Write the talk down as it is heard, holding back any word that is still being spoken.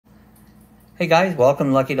Hey guys, welcome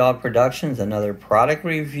to Lucky Dog Productions, another product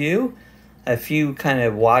review. If you kind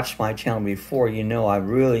of watched my channel before, you know I'm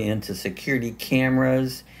really into security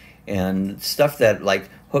cameras and stuff that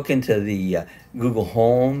like hook into the Google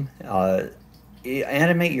Home,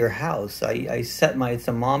 animate your house. I set my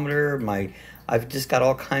thermometer, I've just got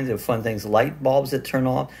all kinds of fun things, light bulbs that turn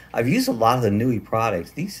off. I've used a lot of the Nooie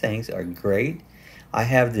products. These things are great. I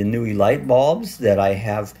have the Nooie light bulbs that I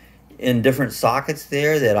have in different sockets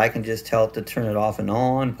there that I can just tell it to turn it off and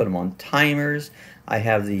on, put them on timers. I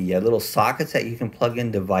have the little sockets that you can plug in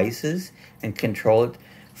devices and control it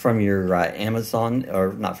from your Amazon,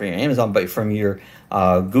 or not from your Amazon, but from your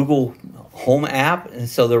Google Home app. And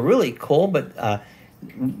so they're really cool, but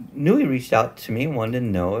Nooie reached out to me and wanted to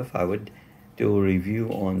know if I would do a review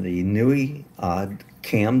on the Nooie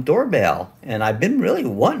Cam doorbell. And I've been really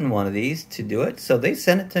wanting one of these to do it, so they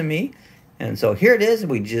sent it to me. And so here it is.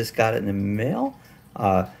 We just got it in the mail.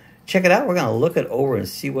 Check it out. We're going to look it over and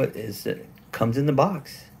see what comes in the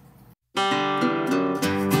box.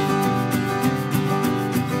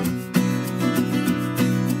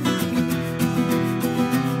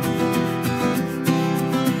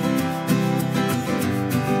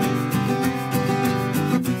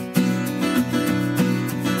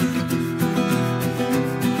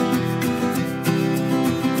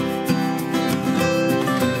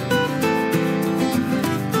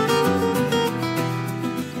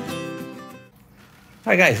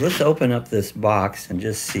 All right, guys, let's open up this box and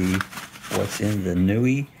just see what's in the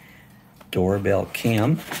Nooie doorbell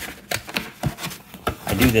cam.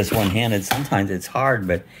 I do this one-handed. Sometimes it's hard,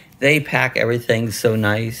 but they pack everything so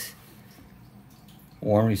nice.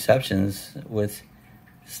 Warm receptions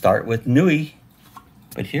start with Nooie.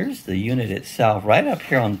 But here's the unit itself. Right up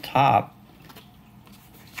here on top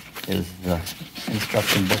is the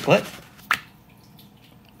instruction booklet.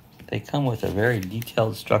 They come with a very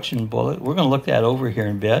detailed instruction booklet. We're going to look that over here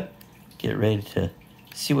in a bit. Get ready to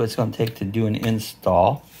see what it's going to take to do an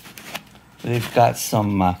install. We've got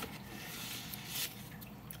some,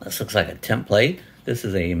 this looks like a template. This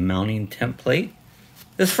is a mounting template.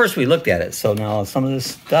 This first we looked at it, so now some of this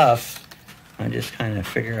stuff, I just kind of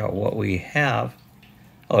figure out what we have.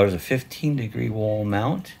 Oh, there's a 15-degree wall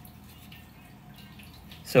mount.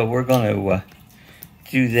 So we're going to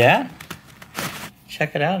do that.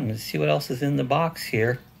 Check it out and see what else is in the box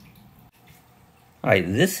here. All right,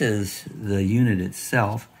 this is the unit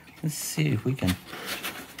itself. Let's see if we can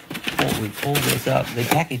pull this up. They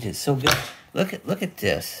package it so good. Look at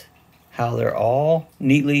this. How they're all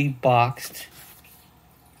neatly boxed.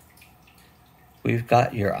 We've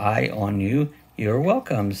got your eye on you. You're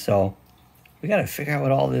welcome. So we got to figure out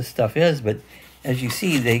what all this stuff is. But as you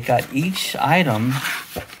see, they got each item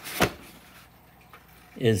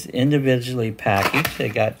is individually packaged. They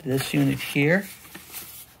got this unit here.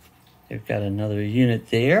 They've got another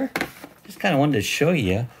unit there. Just kind of wanted to show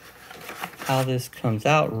you how this comes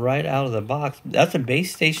out right out of the box. That's a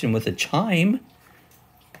base station with a chime.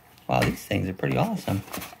 Wow, these things are pretty awesome.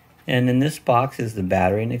 And in this box is the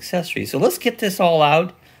battery and accessories. So let's get this all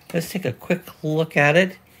out. Let's take a quick look at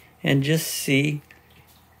it and just see.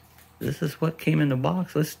 This is what came in the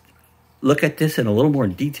box. Let's look at this in a little more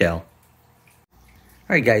detail.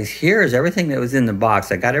 All right, guys, here's everything that was in the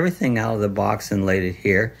box. I got everything out of the box and laid it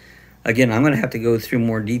here. Again, I'm going to have to go through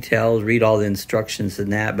more details, read all the instructions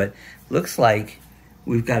and that, but looks like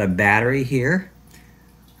we've got a battery here.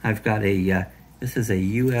 I've got a, this is a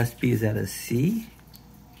USB, is that a C?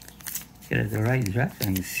 Get it the right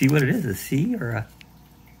direction. See what it is, a C or a,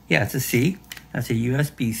 yeah, it's a C. That's a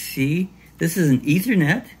USB-C. This is an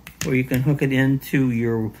Ethernet where you can hook it into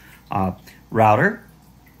your router.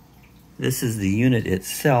 This is the unit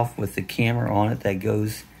itself with the camera on it that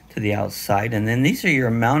goes to the outside. And then these are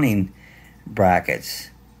your mounting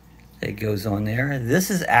brackets that goes on there.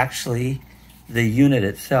 This is actually the unit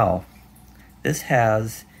itself. This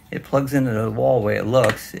has, it plugs into the wall the way it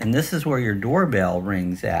looks. And this is where your doorbell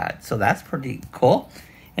rings at. So that's pretty cool.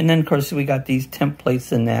 And then, of course, we got these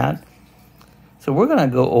templates and that. So we're going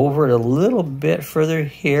to go over it a little bit further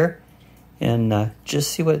here and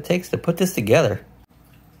just see what it takes to put this together.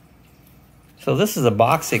 So this is a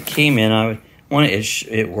box that came in.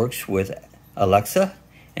 It works with Alexa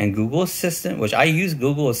and Google Assistant, which I use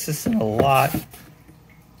Google Assistant a lot.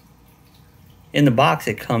 In the box,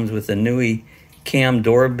 it comes with the Nooie Cam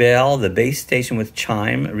doorbell, the base station with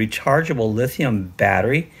chime, a rechargeable lithium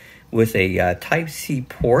battery with a Type-C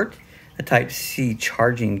port, a Type-C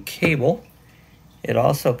charging cable. It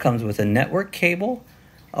also comes with a network cable,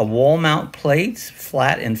 a wall mount plates,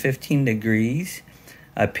 flat and 15 degrees,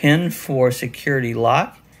 a pin for security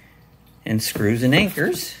lock, and screws and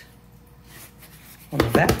anchors. On the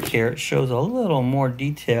back here, it shows a little more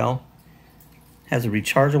detail. Has a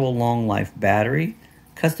rechargeable long life battery,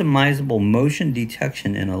 customizable motion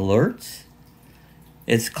detection and alerts.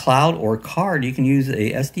 It's cloud or card. You can use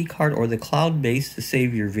a SD card or the cloud base to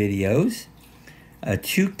save your videos. A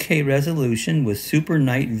 2K resolution with super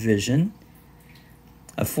night vision.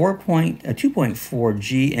 A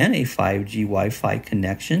 2.4G and a 5G Wi-Fi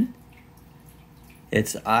connection.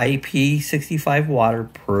 It's IP65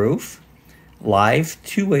 waterproof. Live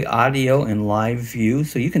two-way audio and live view,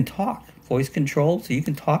 so you can talk. Voice control, so you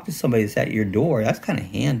can talk to somebody that's at your door. That's kind of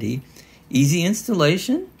handy. Easy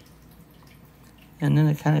installation. And then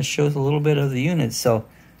it kind of shows a little bit of the unit. So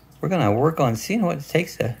we're going to work on seeing what it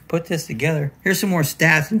takes to put this together. Here's some more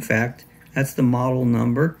stats, in fact. That's the model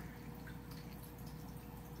number.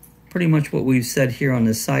 Pretty much what we've said here on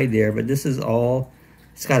the side there, but this is all,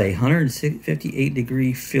 it's got a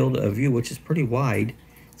 158-degree field of view, which is pretty wide.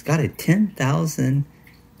 It's got a 10,000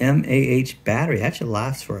 mAh battery. That should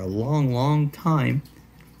last for a long, long time.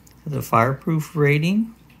 Has a fireproof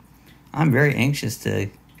rating. I'm very anxious to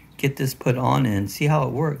get this put on and see how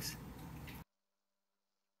it works.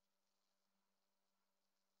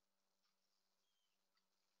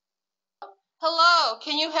 Hello,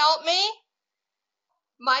 can you help me?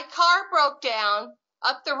 My car broke down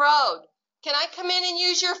up the road. Can I come in and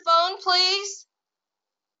use your phone, please?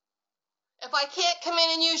 If I can't come in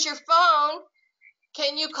and use your phone,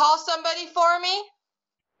 can you call somebody for me?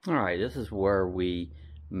 Alright, this is where we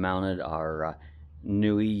mounted our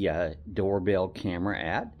Nooie doorbell camera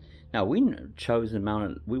at. Now we chose to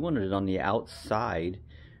mount it, we wanted it on the outside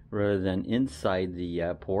rather than inside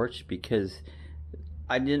the porch because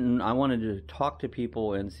I wanted to talk to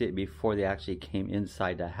people and see it before they actually came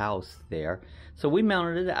inside the house there. So we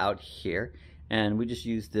mounted it out here, and we just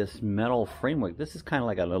used this metal framework. This is kind of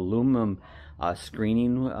like an aluminum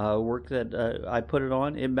screening work that I put it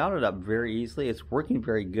on. It mounted up very easily. It's working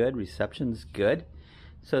very good. Reception's good.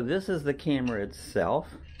 So this is the camera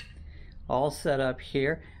itself, all set up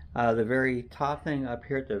here. The very top thing up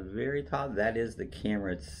here at the very top, that is the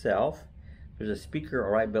camera itself. There's a speaker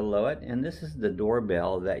right below it, and this is the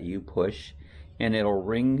doorbell that you push, and it'll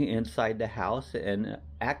ring inside the house and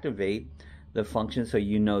activate the function so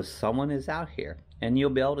you know someone is out here, and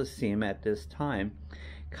you'll be able to see them at this time.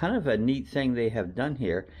 Kind of a neat thing they have done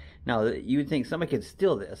here. Now, you would think somebody could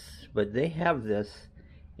steal this, but they have this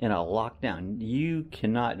in a lockdown. You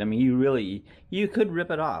cannot, I mean, you could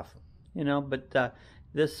rip it off, you know, but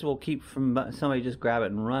this will keep from somebody just grab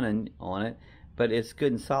it and running on it. But it's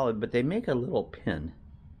good and solid. But they make a little pin.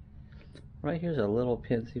 Right here's a little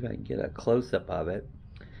pin. See if I can get a close-up of it.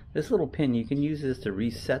 This little pin, you can use this to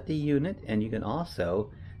reset the unit, and you can also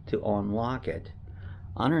to unlock it.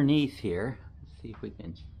 Underneath here, let's see if we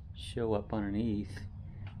can show up underneath.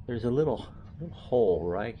 There's a little hole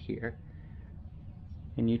right here,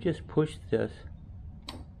 and you just push this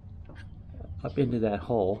up into that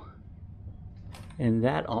hole, and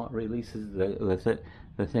that releases the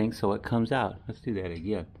thing so it comes out. Let's do that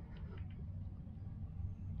again.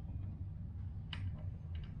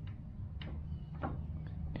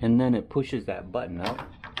 And then it pushes that button up.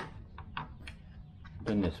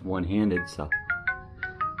 Doing this one-handed, so.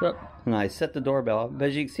 And I set the doorbell up, but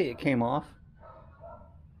as you can see, it came off.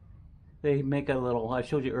 They make a little, I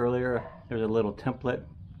showed you earlier, there's a little template.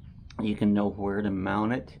 You can know where to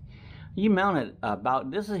mount it. You mount it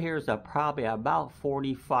about, this here's probably about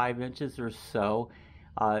 45 inches or so.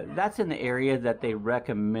 That's in the area that they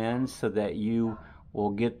recommend so that you will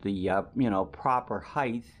get the you know, proper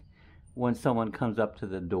height when someone comes up to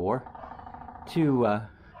the door. To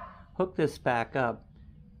hook this back up,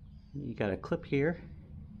 you got a clip here,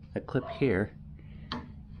 a clip here.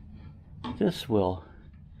 This will,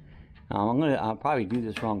 I'll probably do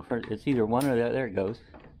this wrong first. It's either one or the other. There it goes.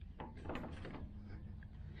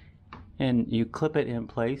 And you clip it in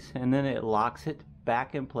place, and then it locks it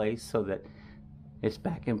back in place so that it's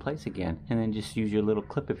back in place again. And then just use your little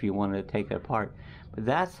clip if you wanted to take it apart. But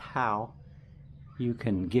that's how you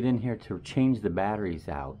can get in here to change the batteries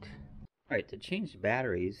out. Alright, to change the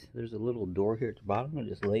batteries, there's a little door here at the bottom. I'm going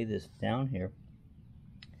to just lay this down here.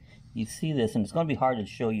 You see this, and it's going to be hard to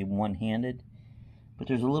show you one-handed, but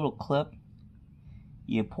there's a little clip.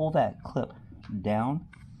 You pull that clip down.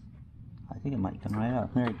 I think it might come right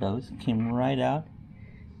out. There it goes. It came right out.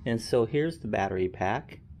 And so here's the battery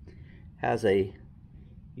pack. Has a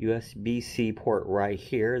USB-C port right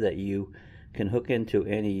here that you can hook into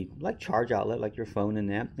any like charge outlet like your phone and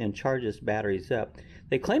that, and charge this batteries up.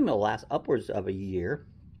 They claim it'll last upwards of a year.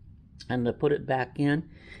 And to put it back in,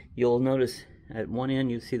 you'll notice at one end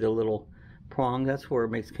you see the little prong. That's where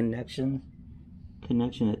it makes connection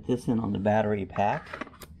connection at this end on the battery pack.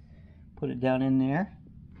 Put it down in there.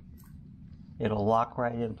 It'll lock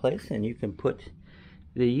right in place, and you can put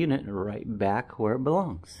the unit right back where it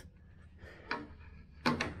belongs.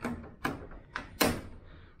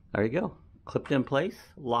 There you go. Clipped in place,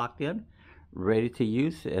 locked in, ready to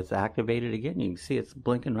use. It's activated again. You can see it's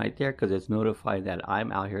blinking right there because it's notified that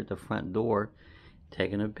I'm out here at the front door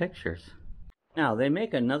taking the pictures. Now, they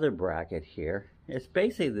make another bracket here. It's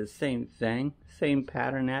basically the same thing, same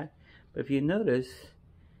pattern but if you notice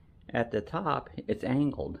at the top, it's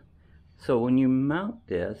angled. So when you mount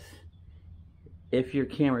this, if your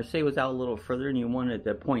camera, say, was out a little further and you wanted it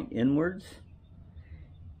to point inwards,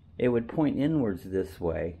 it would point inwards this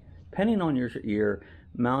way. Depending on your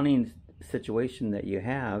mounting situation that you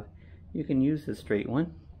have, you can use the straight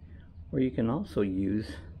one, or you can also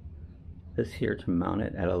use this here to mount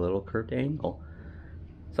it at a little curved angle.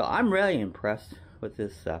 So I'm really impressed with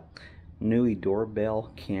this Nooie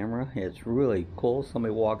doorbell camera. It's really cool.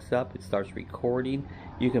 Somebody walks up, it starts recording.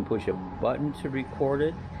 You can push a button to record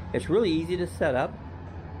it. It's really easy to set up.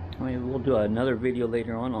 I mean, we'll do another video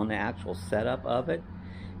later on the actual setup of it.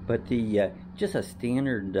 But the just a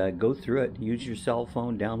standard go through it, use your cell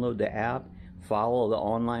phone, download the app, follow the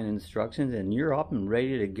online instructions, and you're up and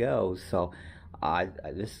ready to go. So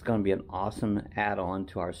this is going to be an awesome add-on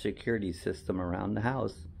to our security system around the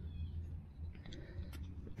house.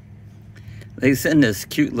 They send this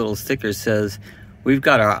cute little sticker that says, "We've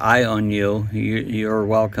got our eye on you. You're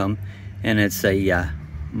welcome," and it's a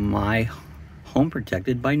My Home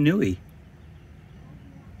Protected by Nooie.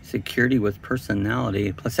 Security with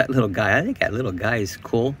personality. Plus that little guy. I think that little guy is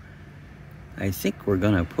cool. I think we're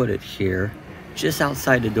gonna put it here, just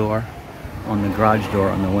outside the door, on the garage door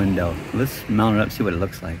on the window. Let's mount it up, see what it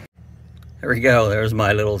looks like. There we go. There's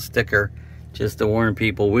my little sticker, just to warn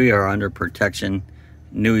people we are under protection.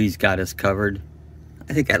 Nooie's got us covered.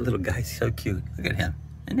 I think that little guy's so cute. Look at him.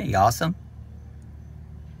 Isn't he awesome?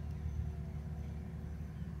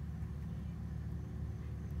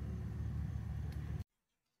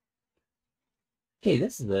 Okay,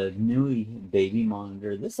 this is the Nooie baby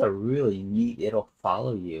monitor. This is a really neat, it'll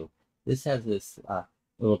follow you. This has this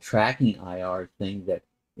little tracking IR thing that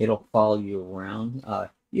it'll follow you around.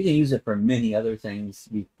 You can use it for many other things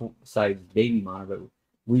besides baby monitor, but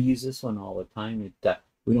we use this one all the time.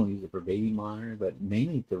 We don't use it for baby monitor, but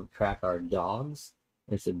mainly to track our dogs.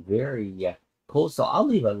 It's a very cool. So I'll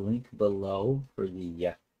leave a link below for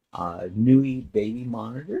the Nooie baby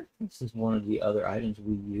monitor. This is one of the other items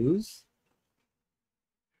we use.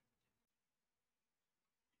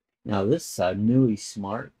 Now this Nooie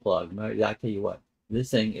smart plug, I tell you what,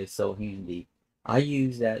 this thing is so handy. I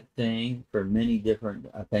use that thing for many different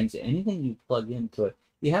things. Anything you plug into it,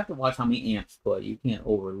 you have to watch how many amps put. You can't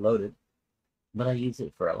overload it. But I use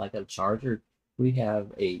it for like a charger. We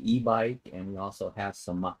have a e-bike, and we also have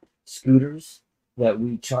some scooters that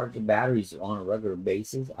we charge the batteries on a regular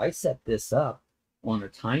basis. I set this up on a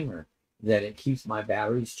timer that it keeps my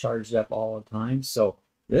batteries charged up all the time. So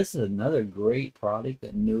this is another great product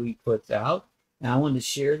that Nooie puts out. And I wanted to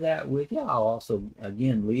share that with you. I'll also,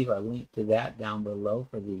 again, leave a link to that down below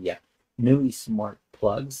for the Nooie smart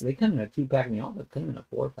plugs. They come in a 2-pack, and they also come in a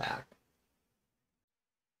 4-pack.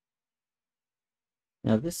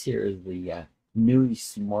 Now this here is the Nooie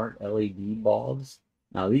smart LED bulbs.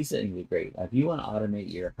 Now these things are great. If you want to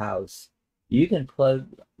automate your house, you can plug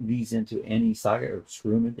these into any socket or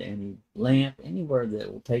screw them into any lamp, anywhere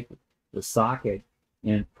that will take the socket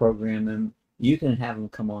and program them. You can have them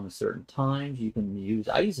come on at certain times. You can use,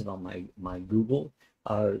 I use it on my Google,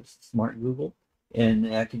 smart Google,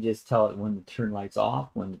 and I can just tell it when to turn lights off,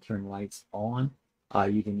 when to turn lights on.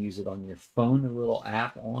 You can use it on your phone, a little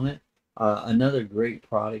app on it. Another great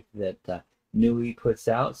product that Nooie puts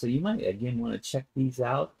out. So you might, again, want to check these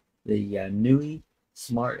out. The Nooie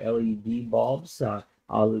smart LED bulbs.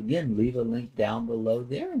 I'll, again, leave a link down below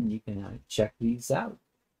there, and you can check these out.